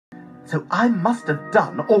So I must have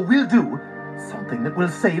done, or will do, something that will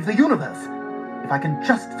save the universe. If I can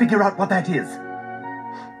just figure out what that is.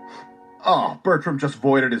 Oh, Bertram just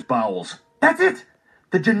voided his bowels. That's it!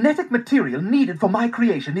 The genetic material needed for my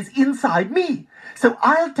creation is inside me. So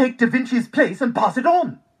I'll take Da Vinci's place and pass it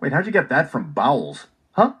on. Wait, how'd you get that from bowels?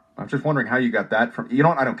 Huh? I was just wondering how you got that from... You know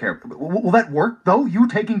what? I don't care. Will that work, though? You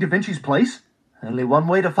taking Da Vinci's place? Only one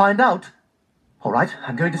way to find out. All right,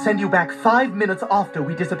 I'm going to send you back 5 minutes after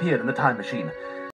we disappeared in the time machine.